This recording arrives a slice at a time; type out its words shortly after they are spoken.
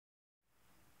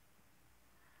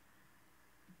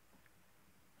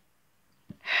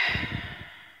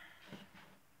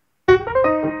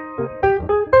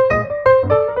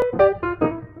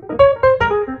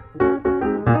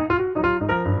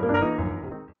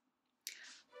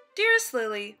Dearest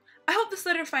Lily, I hope this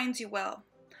letter finds you well.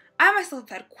 I myself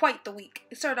have had quite the week.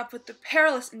 It started off with the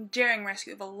perilous and daring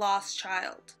rescue of a lost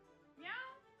child. Meow.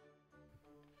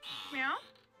 Meow.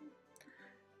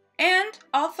 And,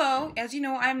 although, as you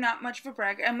know, I am not much of a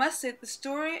bragger, I must say that the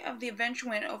story of the adventure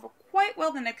went over quite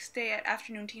well the next day at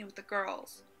afternoon tea with the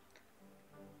girls.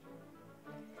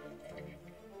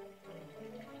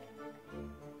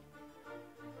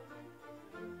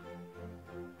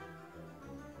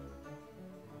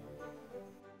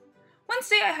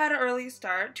 Wednesday I had an early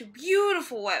start to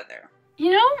beautiful weather.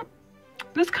 You know,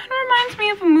 this kind of reminds me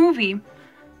of a movie.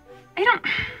 I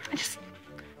just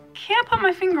can't put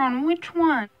my finger on which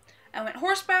one. I went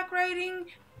horseback riding.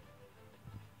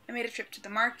 I made a trip to the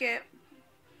market.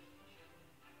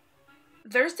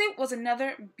 Thursday was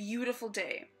another beautiful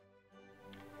day.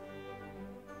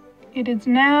 It is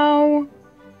now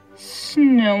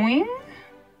snowing,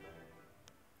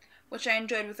 which I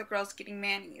enjoyed with the girls getting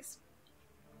manis.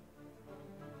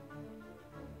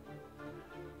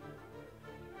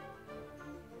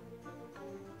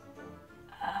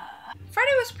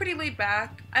 Friday was pretty laid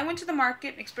back. I went to the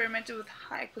market and experimented with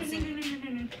high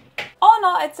cuisine. All in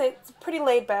all, I'd say it's a pretty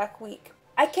laid back week.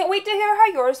 I can't wait to hear how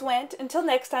yours went. Until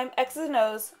next time, X's and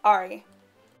O's, Ari.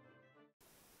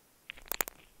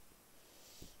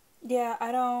 Yeah,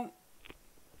 I don't...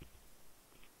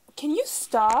 Can you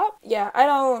stop? Yeah, I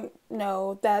don't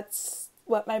know. That's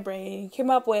what my brain came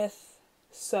up with.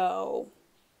 So,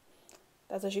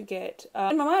 that's what you get.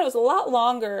 In my mind, it was a lot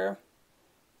longer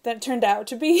than it turned out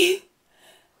to be.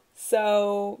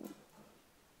 So,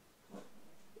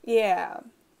 yeah.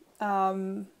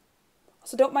 So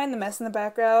don't mind the mess in the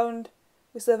background.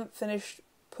 We still haven't finished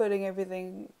putting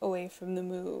everything away from the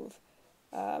move.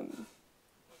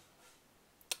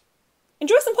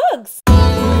 Enjoy some pugs!